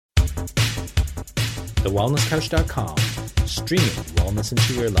TheWellnessCouch.com, streaming wellness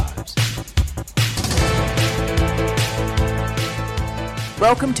into your lives.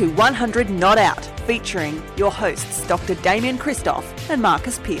 Welcome to 100 Not Out, featuring your hosts Dr. Damien Christoph and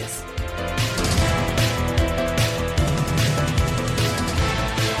Marcus Pearce.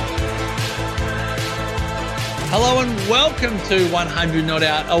 Hello and welcome to 100 Not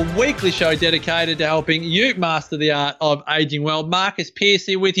Out, a weekly show dedicated to helping you master the art of aging well. Marcus Pearce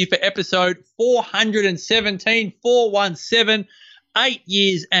here with you for episode 417, 417, 8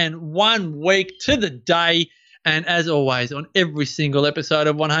 years and 1 week to the day. And as always, on every single episode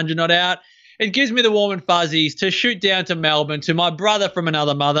of 100 Not Out, it gives me the warm and fuzzies to shoot down to Melbourne to my brother from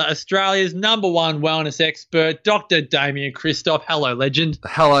another mother, Australia's #1 wellness expert, Dr. Damien Christoph. Hello, legend.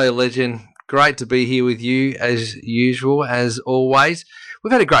 Hello, legend. Great to be here with you as usual, as always.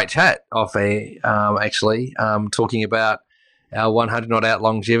 We've had a great chat off air, talking about our 100 Not Out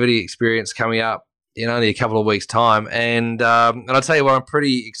longevity experience coming up in only a couple of weeks' time. And I'll tell you what, I'm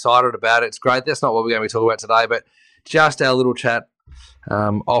pretty excited about it. It's great. That's not what we're going to be talking about today, but just our little chat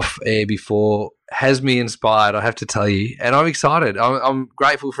off air before has me inspired, I have to tell you. And I'm excited. I'm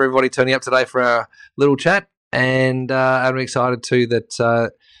grateful for everybody turning up today for our little chat. And I'm excited too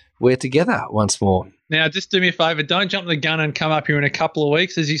that we're together once more. Now, just do me a favour. Don't jump the gun and come up here in a couple of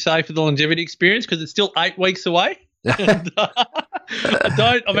weeks, as you say, for the longevity experience, because it's still 8 weeks away. Come up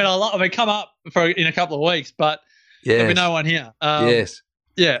in a couple of weeks, but there'll be no one here. Yes.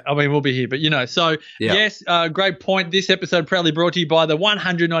 Yeah, we'll be here, but yes, great point. This episode proudly brought to you by the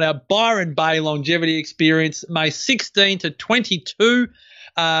 100 Not Out Byron Bay Longevity Experience, May 16 to 22.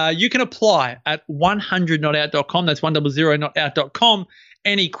 You can apply at 100notout.com. That's 100notout.com.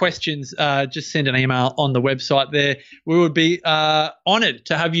 Any questions, just send an email on the website there. We would be honoured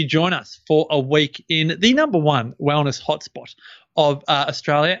to have you join us for a week in the #1 wellness hotspot of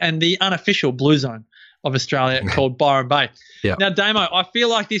Australia and the unofficial blue zone of Australia called Byron Bay. Yeah. Now, Damo, I feel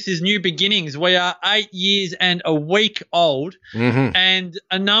like this is new beginnings. We are 8 years and a week old, and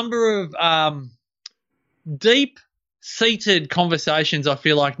a number of deep-seated conversations I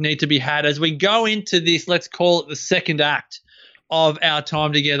feel like need to be had as we go into this, let's call it the second act of our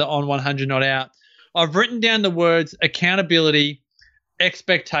time together on 100 Not Out. I've written down the words accountability,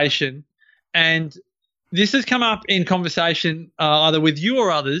 expectation, and this has come up in conversation either with you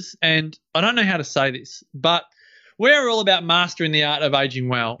or others, and I don't know how to say this, but we're all about mastering the art of aging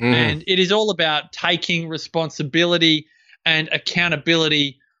well, and it is all about taking responsibility and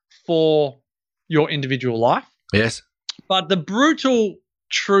accountability for your individual life. Yes. But the brutal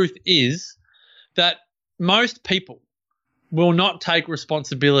truth is that most people will not take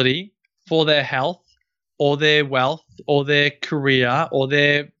responsibility for their health or their wealth or their career or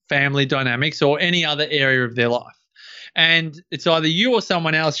their family dynamics or any other area of their life. And it's either you or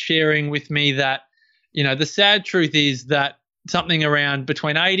someone else sharing with me that, the sad truth is that something around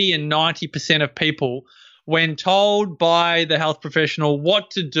between 80 and 90% of people, when told by the health professional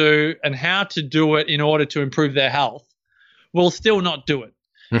what to do and how to do it in order to improve their health, will still not do it.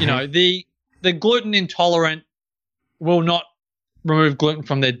 The gluten intolerant will not remove gluten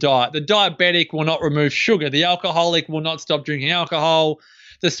from their diet. The diabetic will not remove sugar. The alcoholic will not stop drinking alcohol.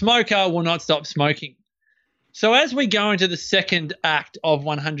 The smoker will not stop smoking. So as we go into the second act of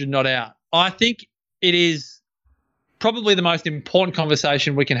 100 Not Out, I think it is probably the most important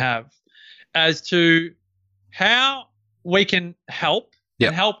conversation we can have as to how we can help,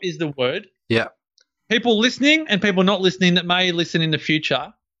 and help is the word. Yeah. People listening and people not listening that may listen in the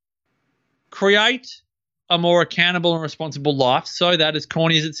future, create a more accountable and responsible life so that, as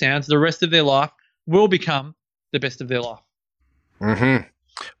corny as it sounds, the rest of their life will become the best of their life.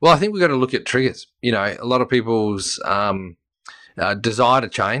 Well, I think we've got to look at triggers. A lot of people's desire to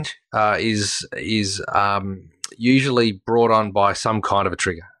change is usually brought on by some kind of a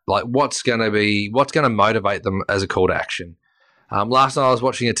trigger. Like what's going to motivate them as a call to action. Last night I was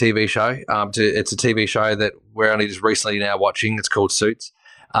watching a TV show. It's a TV show that we're only just recently now watching. It's called Suits.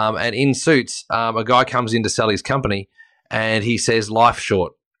 And in Suits, a guy comes in to sell his company and he says, "Life's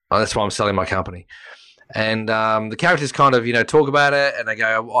short. Oh, that's why I'm selling my company." And the characters kind of, talk about it and they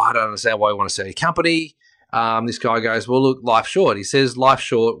go, "I don't understand why you want to sell your company." This guy goes, "Well, look, life's short." He says life's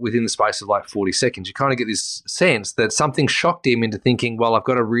short within the space of like 40 seconds. You kind of get this sense that something shocked him into thinking, well, I've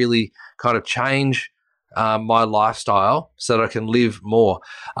got to really kind of change my lifestyle so that I can live more.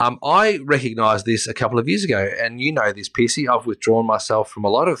 I recognised this a couple of years ago, and this, Piercy. I've withdrawn myself from a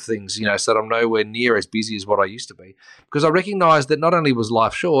lot of things, so that I'm nowhere near as busy as what I used to be, because I recognised that not only was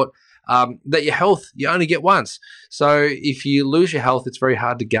life short, that your health you only get once. So if you lose your health, it's very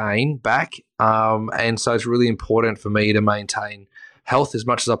hard to gain back, and so it's really important for me to maintain health as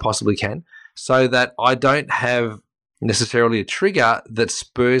much as I possibly can, so that I don't have necessarily a trigger that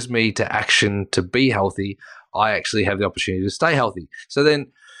spurs me to action to be healthy. I actually have the opportunity to stay healthy. So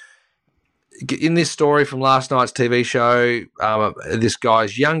then, in this story from last night's TV show, this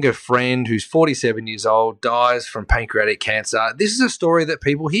guy's younger friend who's 47 years old dies from pancreatic cancer. This is a story that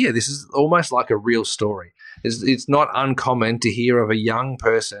people hear. This is almost like a real story. It's not uncommon to hear of a young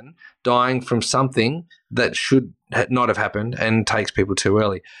person dying from something that should not have happened and takes people too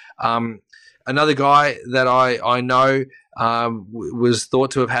early. Another guy that I know was thought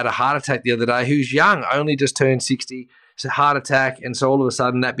to have had a heart attack the other day, who's young, only just turned 60. It's a heart attack, and so all of a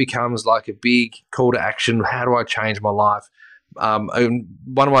sudden that becomes like a big call to action. How do I change my life?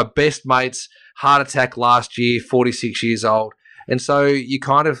 One of my best mates, heart attack last year, 46 years old. And so you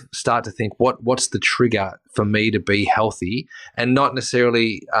kind of start to think, what's the trigger for me to be healthy, and not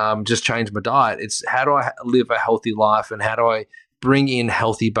necessarily just change my diet. It's how do I live a healthy life, and how do I bring in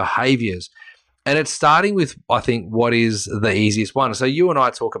healthy behaviors? And it's starting with, I think, what is the easiest one. So you and I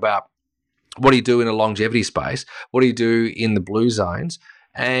talk about what do you do in a longevity space? What do you do in the blue zones?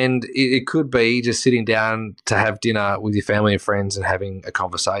 And it could be just sitting down to have dinner with your family and friends and having a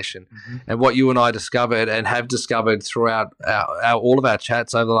conversation. Mm-hmm. And what you and I discovered and have discovered throughout all of our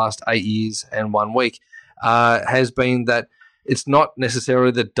chats over the last 8 years and 1 week has been that it's not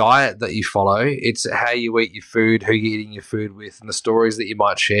necessarily the diet that you follow. It's how you eat your food, who you're eating your food with, and the stories that you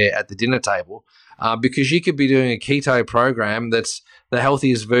might share at the dinner table. Because you could be doing a keto program that's the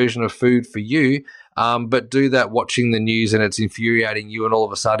healthiest version of food for you, but do that watching the news and it's infuriating you, and all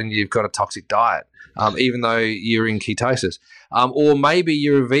of a sudden you've got a toxic diet, even though you're in ketosis. Or maybe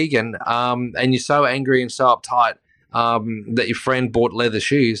you're a vegan and you're so angry and so uptight that your friend bought leather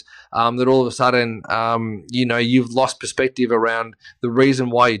shoes, that all of a sudden, you've lost perspective around the reason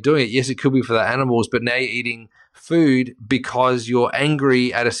why you're doing it. Yes, it could be for the animals, but now you're eating food because you're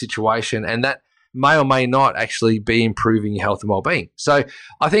angry at a situation, and that may or may not actually be improving your health and well-being. So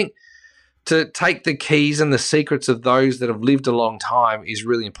I think to take the keys and the secrets of those that have lived a long time is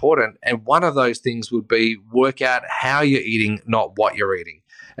really important. And one of those things would be work out how you're eating, not what you're eating.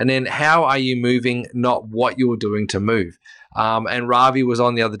 And then how are you moving, not what you're doing to move. And Ravi was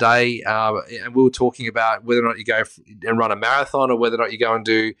on the other day, and we were talking about whether or not you go and run a marathon, or whether or not you go and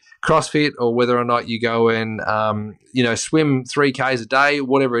do CrossFit, or whether or not you go and swim 3Ks a day,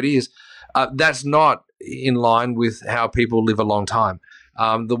 whatever it is. That's not in line with how people live a long time.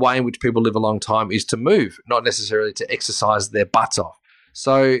 The way in which people live a long time is to move, not necessarily to exercise their butts off.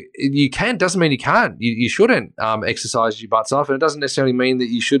 So you can, doesn't mean you can't. You shouldn't exercise your butts off, and it doesn't necessarily mean that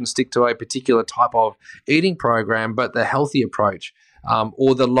you shouldn't stick to a particular type of eating program, but the healthy approach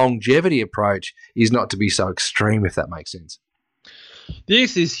or the longevity approach is not to be so extreme, if that makes sense.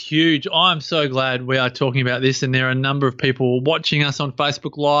 This is huge. I'm so glad we are talking about this, and there are a number of people watching us on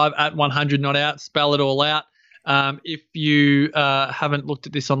Facebook Live at 100 Not Out. Spell it all out if you haven't looked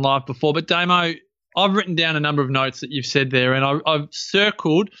at this on live before. But Damo, I've written down a number of notes that you've said there, and I've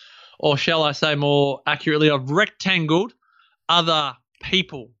circled, or shall I say more accurately, I've rectangled other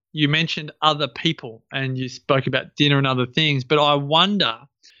people. You mentioned other people, and you spoke about dinner and other things, but I wonder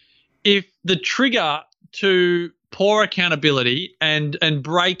if the trigger to poor accountability and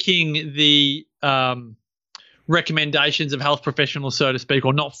breaking the recommendations of health professionals, so to speak,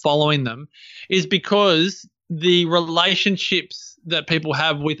 or not following them, is because the relationships that people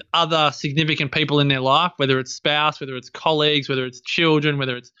have with other significant people in their life, whether it's spouse, whether it's colleagues, whether it's children,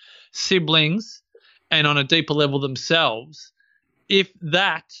 whether it's siblings, and on a deeper level themselves, if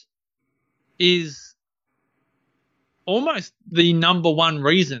that is almost the number one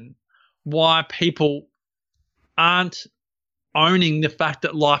reason why people aren't owning the fact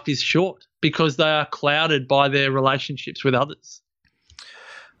that life is short, because they are clouded by their relationships with others.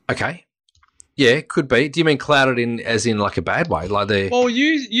 Okay. Yeah, it could be. Do you mean clouded as in like a bad way? Like they? Well,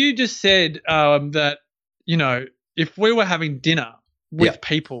 you just said that, if we were having dinner with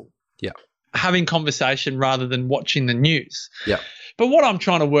people, having conversation rather than watching the news. Yeah. But what I'm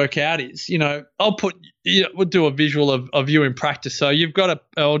trying to work out is, we'll do a visual of you in practice. So you've got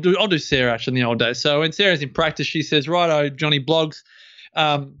I'll do Sarah actually in the old days. So when Sarah's in practice, she says, righto, Johnny Blogs,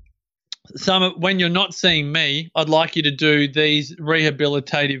 when you're not seeing me, I'd like you to do these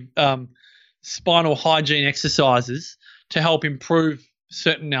rehabilitative spinal hygiene exercises to help improve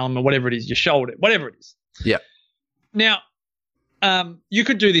certain element, whatever it is, your shoulder, whatever it is. Yeah. Now, you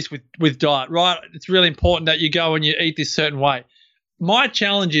could do this with diet, right? It's really important that you go and you eat this certain way. My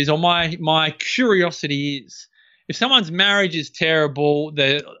challenge is, or my curiosity is, if someone's marriage is terrible,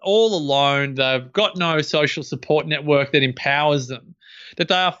 they're all alone, they've got no social support network that empowers them, that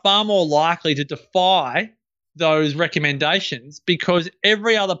they are far more likely to defy those recommendations because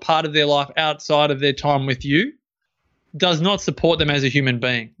every other part of their life outside of their time with you does not support them as a human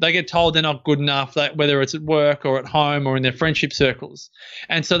being. They get told they're not good enough, that whether it's at work or at home or in their friendship circles.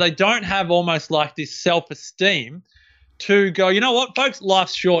 And so they don't have almost like this self-esteem to go, you know what, folks,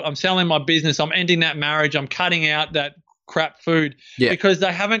 life's short. I'm selling my business. I'm ending that marriage. I'm cutting out that crap food because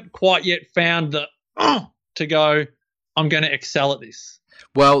they haven't quite yet found the to go, I'm going to excel at this.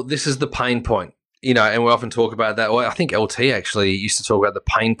 Well, this is the pain point, you know, and we often talk about that. Well, I think LT actually used to talk about the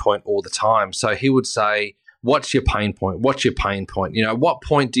pain point all the time. So he would say, what's your pain point? What's your pain point? You know, what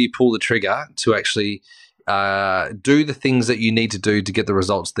point do you pull the trigger to actually do the things that you need to do to get the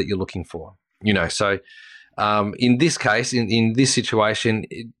results that you're looking for? You know, so in this case, in this situation,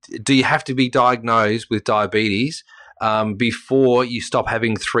 do you have to be diagnosed with diabetes before you stop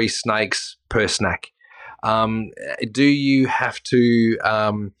having 3 snakes per snack? Do you have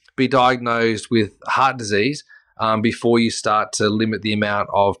to be diagnosed with heart disease before you start to limit the amount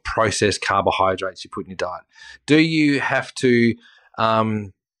of processed carbohydrates you put in your diet? Do you have to,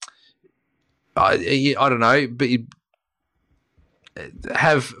 I don't know, but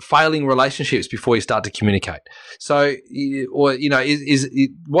have failing relationships before you start to communicate? So, or, you know,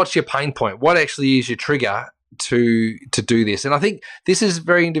 what's your pain point? What actually is your trigger to do this? And I think this is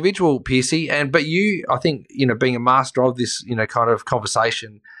very individual, Piercy, but you, I think, you know, being a master of this, you know, kind of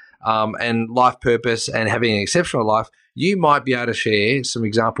conversation and life purpose and having an exceptional life, you might be able to share some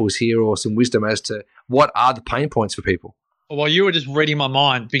examples here or some wisdom as to what are the pain points for people. Well, you were just reading my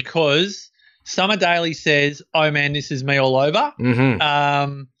mind because Summer Daly says, oh man, this is me all over.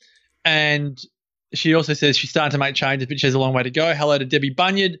 Mm-hmm. And she also says she's starting to make changes, but she has a long way to go. Hello to Debbie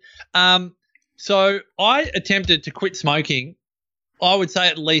Bunyard. So I attempted to quit smoking, I would say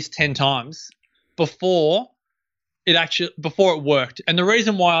at least 10 times before it worked. And the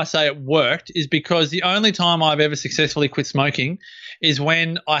reason why I say it worked is because the only time I've ever successfully quit smoking is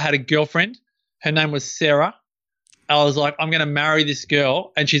when I had a girlfriend. Her name was Sarah. I was like, I'm going to marry this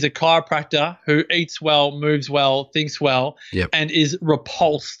girl, and she's a chiropractor who eats well, moves well, thinks well, and is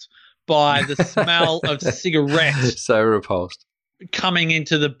repulsed by the smell of cigarettes. So repulsed. Coming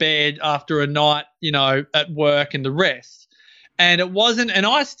into the bed after a night, you know, at work and the rest. And it wasn't, and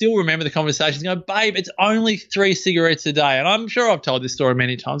I still remember the conversations go, babe, it's only 3 cigarettes a day. And I'm sure I've told this story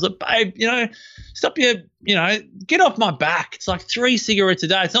many times. Like, babe, you know, stop your, you know, get off my back. It's like 3 cigarettes a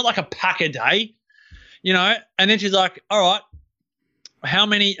day. It's not like a pack a day. You know, and then she's like, all right, how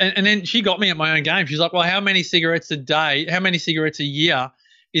many, and then she got me at my own game. She's like, well, how many cigarettes a day, how many cigarettes a year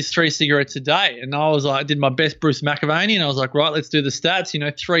is 3 cigarettes a day? And I was like, I did my best Bruce McAvaney, and I was like, right, let's do the stats, you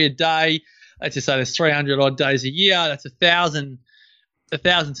know, 3 a day. Let's just say there's 300 odd days a year. That's 1,000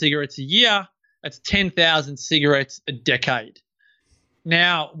 cigarettes a year. That's 10,000 cigarettes a decade.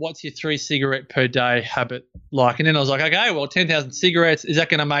 Now, what's your 3 cigarette per day habit like? And then I was like, okay, well, 10,000 cigarettes, is that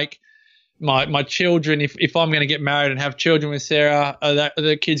going to make my children, if I'm going to get married and have children with Sarah, are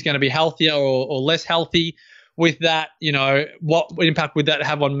the kids going to be healthier or less healthy with that? You know, what impact would that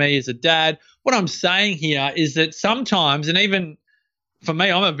have on me as a dad? What I'm saying here is that sometimes, and even for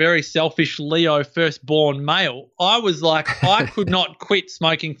me, I'm a very selfish Leo firstborn male. I was like, I could not quit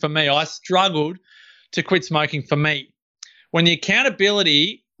smoking for me. I struggled to quit smoking for me. When the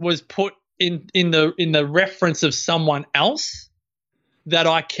accountability was put in the reference of someone else that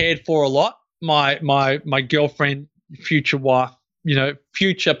I cared for a lot, my girlfriend, future wife, you know,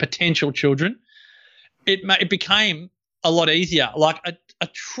 future potential children, it became a lot easier, like a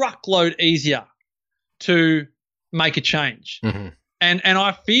truckload easier to make a change. Mm-hmm. And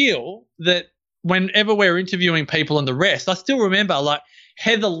I feel that whenever we're interviewing people and the rest, I still remember like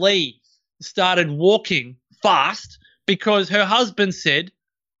Heather Lee started walking fast because her husband said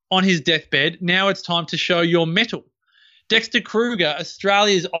on his deathbed, now it's time to show your mettle. Dexter Kruger,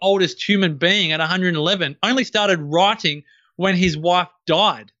 Australia's oldest human being at 111, only started writing when his wife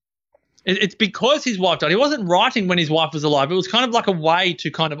died. It's because his wife died. He wasn't writing when his wife was alive. It was kind of like a way to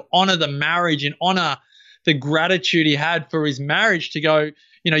kind of honor the marriage and honor the gratitude he had for his marriage, to go,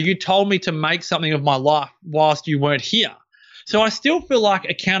 you know, you told me to make something of my life whilst you weren't here. So I still feel like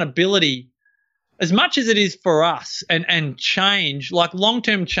accountability, as much as it is for us, and change, like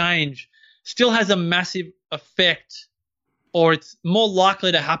long-term change, still has a massive effect, or it's more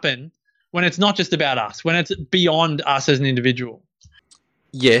likely to happen when it's not just about us, when it's beyond us as an individual.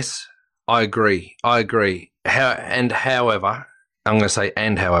 Yes, I agree. However, I'm going to say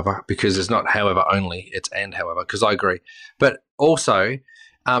and however, because it's not however only, it's and however, because I agree. But also,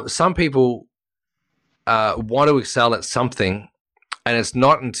 some people want to excel at something, and it's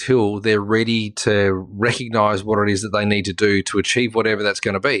not until they're ready to recognize what it is that they need to do to achieve whatever that's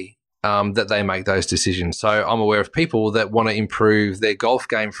going to be, that they make those decisions. So I'm aware of people that want to improve their golf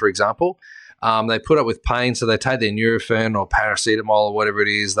game, for example. They put up with pain, so they take their Nurofen or paracetamol or whatever it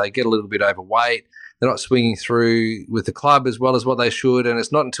is. They get a little bit overweight. They're not swinging through with the club as well as what they should, and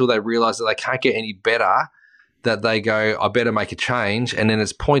it's not until they realise that they can't get any better that they go, I better make a change, and then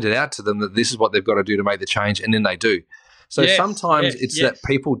it's pointed out to them that this is what they've got to do to make the change, and then they do. So sometimes it's that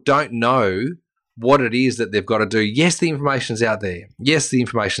people don't know what it is that they've got to do. Yes, the information's out there.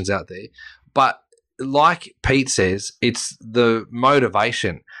 But like Pete says, it's the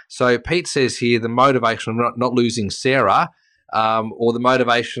motivation. So Pete says here the motivation of not losing Sarah, or the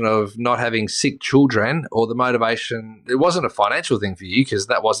motivation of not having sick children, or the motivation, it wasn't a financial thing for you because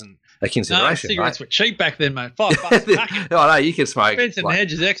that wasn't a consideration. No, cigarettes were cheap back then, mate. $5 Oh, no, you could smoke. Benson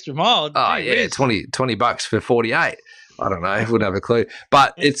Hedges extra mild. Oh, yeah, $20 for 48. I don't know. Wouldn't have a clue.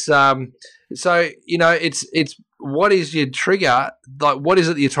 But it's so, it's what is your trigger? Like, what is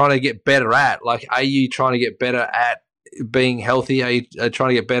it that you're trying to get better at? Like, are you trying to get better at being healthy? Are you trying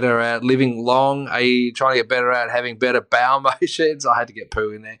to get better at living long? Are you trying to get better at having better bowel motions? I had to get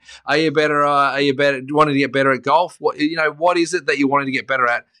poo in there. Are you wanting to get better at golf? What is it that you're wanting to get better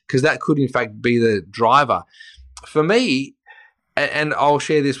at? Because that could, in fact, be the driver. For me, and I'll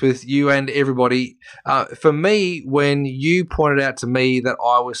share this with you and everybody, for me, when you pointed out to me that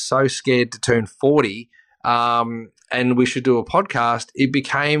I was so scared to turn 40 and we should do a podcast, it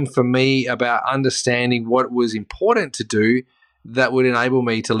became for me about understanding what was important to do that would enable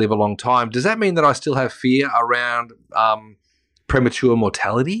me to live a long time. Does that mean that I still have fear around premature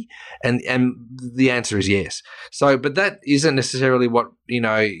mortality? And the answer is yes. So, but that isn't necessarily what,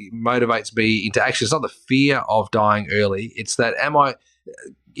 motivates me into action. It's not the fear of dying early. It's that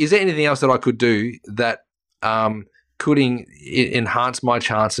is there anything else that I could do that could enhance my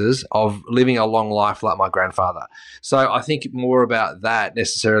chances of living a long life like my grandfather? So I think more about that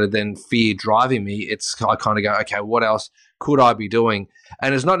necessarily than fear driving me. I kind of go, okay, what else could I be doing?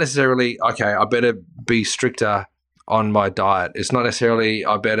 And it's not necessarily, okay, I better be stricter on my diet. It's not necessarily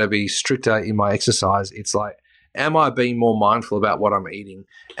I better be stricter in my exercise. It's like, am I being more mindful about what I'm eating?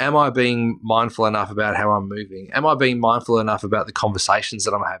 Am I being mindful enough about how I'm moving? Am I being mindful enough about the conversations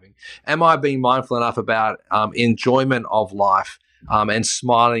that I'm having? Am I being mindful enough about enjoyment of life and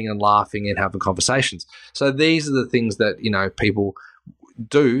smiling and laughing and having conversations? So these are the things that, people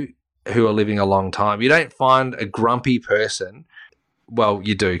do who are living a long time. You don't find a grumpy person. Well,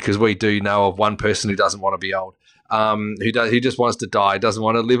 you do, because we do know of one person who doesn't want to be old. Who just wants to die, doesn't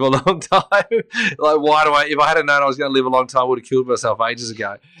want to live a long time. Like, if I had known I was going to live a long time, I would have killed myself ages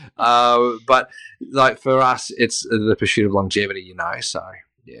ago. But like for us, it's the pursuit of longevity, so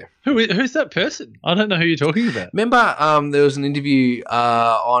yeah. Who's that person? I don't know who you're talking about. Remember, there was an interview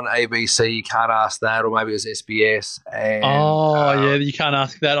on ABC, You Can't Ask That, or maybe it was SBS. And, You Can't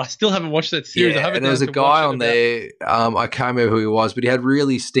Ask That. I still haven't watched that series. Yeah, and there was a guy on there, I can't remember who he was, but he had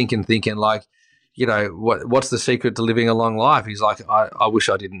really stinking thinking, like, what's the secret to living a long life? He's like, I wish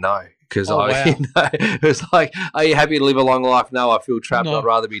I didn't know, because it was like, are you happy to live a long life? No, I feel trapped. No. I'd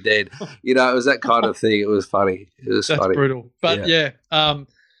rather be dead. It was that kind of thing. It was funny. That's funny. Brutal. But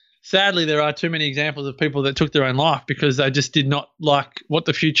sadly, there are too many examples of people that took their own life because they just did not like what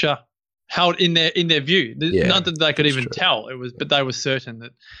the future held in their view. Yeah, not that they could even tell. But they were certain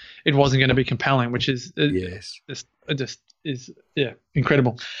that it wasn't going to be compelling, which is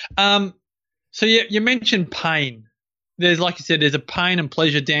incredible. So you mentioned pain. There's, like you said, there's a pain and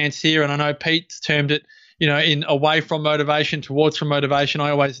pleasure dance here, and I know Pete's termed it, in away from motivation towards from motivation.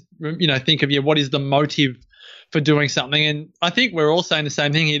 I always, think of what is the motive for doing something, and I think we're all saying the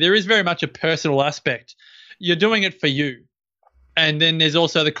same thing here. There is very much a personal aspect. You're doing it for you, and then there's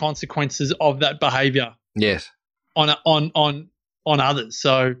also the consequences of that behaviour. Yes. On others.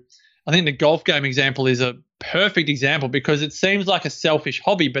 So I think the golf game example is a perfect example because it seems like a selfish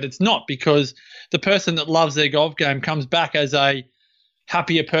hobby, but it's not, because the person that loves their golf game comes back as a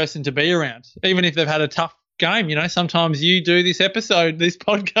happier person to be around, even if they've had a tough game. Sometimes you do this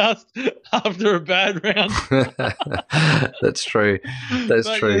podcast after a bad round. That's true. That's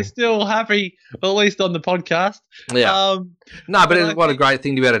true. You're still happy, at least on the podcast. Yeah. What a great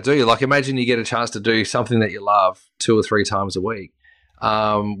thing to be able to do. Like, imagine you get a chance to do something that you love 2 or 3 times a week.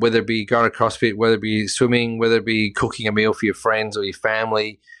 Whether it be going to CrossFit, whether it be swimming, whether it be cooking a meal for your friends or your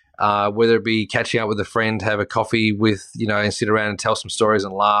family, whether it be catching up with a friend, have a coffee with, and sit around and tell some stories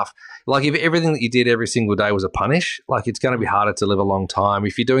and laugh. Like, if everything that you did every single day was a punish, like, it's going to be harder to live a long time.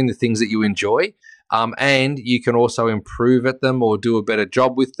 If you're doing the things that you enjoy, and you can also improve at them or do a better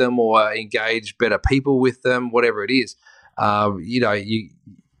job with them or engage better people with them, whatever it is,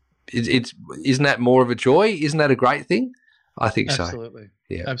 isn't that more of a joy? Isn't that a great thing? I think so. Absolutely.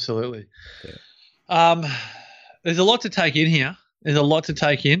 Yeah. Absolutely. Yeah. There's a lot to take in here.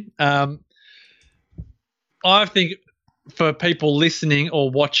 I think for people listening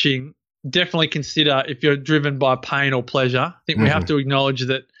or watching, definitely consider if you're driven by pain or pleasure. I think we have to acknowledge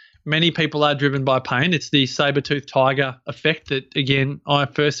that many people are driven by pain. It's the saber-toothed tiger effect that, again, I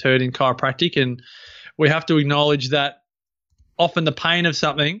first heard in chiropractic, and we have to acknowledge that often the pain of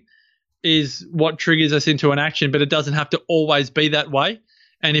something is what triggers us into an action, but it doesn't have to always be that way.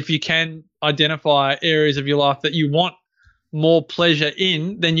 And if you can identify areas of your life that you want more pleasure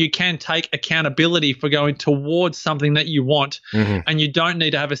in, then you can take accountability for going towards something that you want, and you don't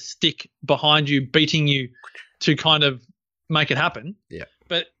need to have a stick behind you beating you to kind of make it happen. Yeah.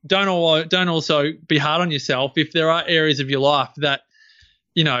 But don't also be hard on yourself if there are areas of your life that,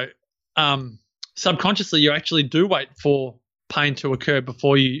 subconsciously you actually do wait for pain to occur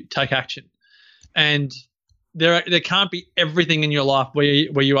before you take action. And there can't be everything in your life where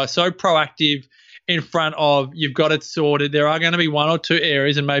you are so proactive in front of you've got it sorted. There are going to be one or two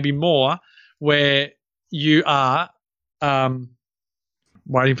areas, and maybe more, where you are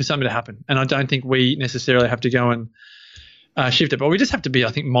waiting for something to happen. And I don't think we necessarily have to go and shift it, but we just have to be,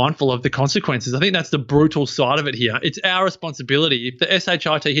 I think, mindful of the consequences. I think that's the brutal side of it here. It's our responsibility. If the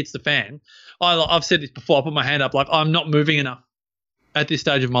SHIT hits the fan, I've said this before, I put my hand up, like I'm not moving enough at this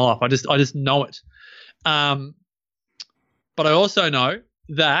stage of my life. I just know it. But I also know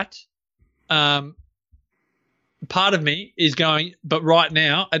that part of me is going, but right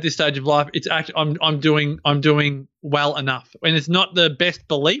now at this stage of life, it's actually I'm doing well enough, and it's not the best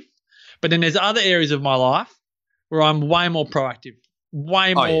belief. But then there's other areas of my life where I'm way more proactive,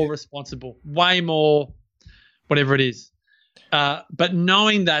 way more responsible, way more whatever it is. But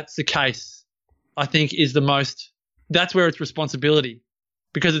knowing that's the case, I think is that's where it's responsibility,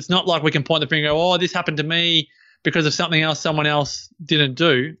 because it's not like we can point the finger and go, oh, this happened to me because of something else someone else didn't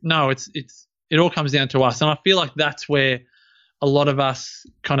do. No, it all comes down to us. And I feel like that's where a lot of us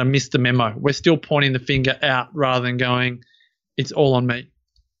kind of miss the memo. We're still pointing the finger out rather than going, it's all on me.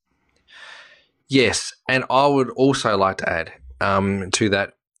 Yes, and I would also like to add to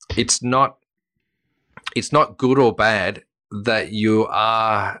that, it's not good or bad that you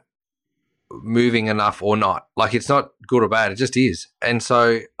are moving enough or not. Like, it's not good or bad, it just is. And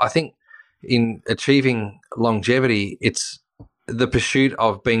so I think in achieving longevity, it's the pursuit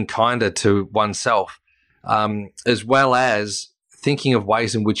of being kinder to oneself, as well as thinking of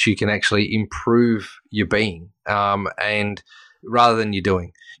ways in which you can actually improve your being, and rather than your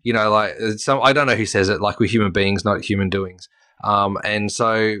doing. Like I don't know who says it, like we're human beings, not human doings. And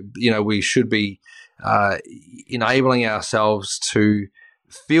so, we should be enabling ourselves to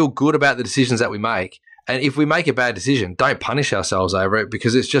feel good about the decisions that we make. And if we make a bad decision, don't punish ourselves over it,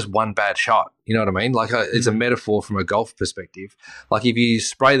 because it's just one bad shot. You know what I mean? Like it's a metaphor from a golf perspective. Like if you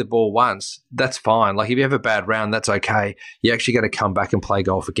spray the ball once, that's fine. Like if you have a bad round, that's okay. You're actually going to come back and play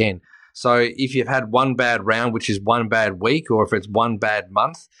golf again. So if you've had one bad round, which is one bad week, or if it's one bad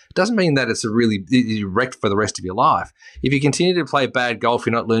month, it doesn't mean that you're wrecked for the rest of your life. If you continue to play bad golf,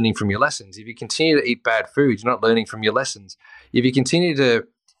 you're not learning from your lessons. If you continue to eat bad food, you're not learning from your lessons. If you continue to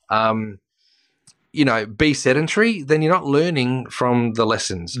be sedentary, then you're not learning from the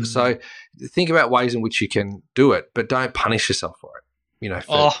lessons. Mm-hmm. So think about ways in which you can do it, but don't punish yourself for it,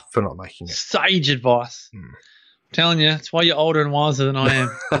 for not making it. Sage advice. I'm telling you, it's why you're older and wiser than I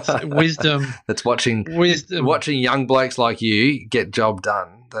am. It's wisdom. That's watching young blokes like you get job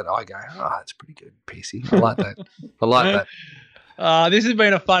done that I go, that's pretty good, PC. I like that. I like that. This has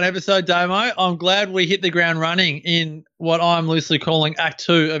been a fun episode, Damo. I'm glad we hit the ground running in what I'm loosely calling Act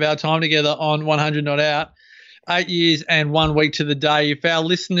 2 of our time together on 100 Not Out. 8 years and 1 week to the day. If our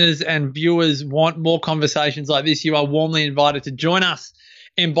listeners and viewers want more conversations like this, you are warmly invited to join us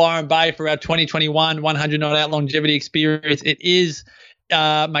in Byron Bay for our 2021 100 Not Out longevity experience. It is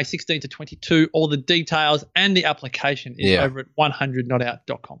May 16 to 22. All the details and the application is over at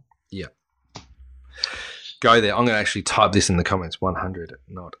 100notout.com. Yeah. Go there. I'm going to actually type this in the comments,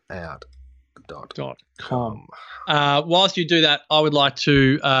 100notout.com. Whilst you do that, I would like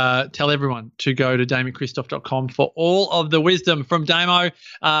to tell everyone to go to DamienChristoff.com for all of the wisdom from Damo.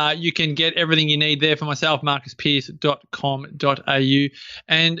 You can get everything you need there for myself, marcuspearce.com.au.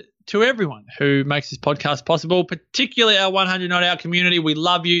 And to everyone who makes this podcast possible, particularly our 100 Not Out community, we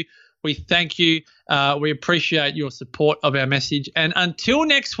love you. We thank you. We appreciate your support of our message. And until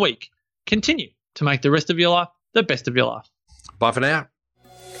next week, continue to make the rest of your life the best of your life. Bye for now.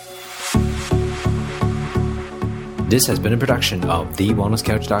 This has been a production of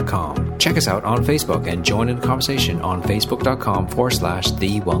TheWellnessCouch.com. Check us out on Facebook and join in the conversation on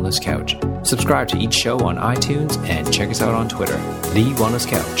Facebook.com/TheWellnessCouch. Subscribe to each show on iTunes and check us out on Twitter. The Wellness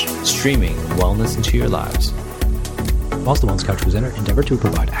Couch, streaming wellness into your lives. Whilst the Wellness Couch presenter endeavor to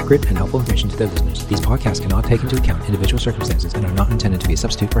provide accurate and helpful information to their listeners, these podcasts cannot take into account individual circumstances and are not intended to be a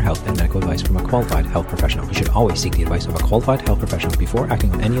substitute for health and medical advice from a qualified health professional. You should always seek the advice of a qualified health professional before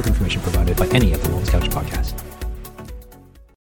acting on any of the information provided by any of the Wellness Couch podcasts.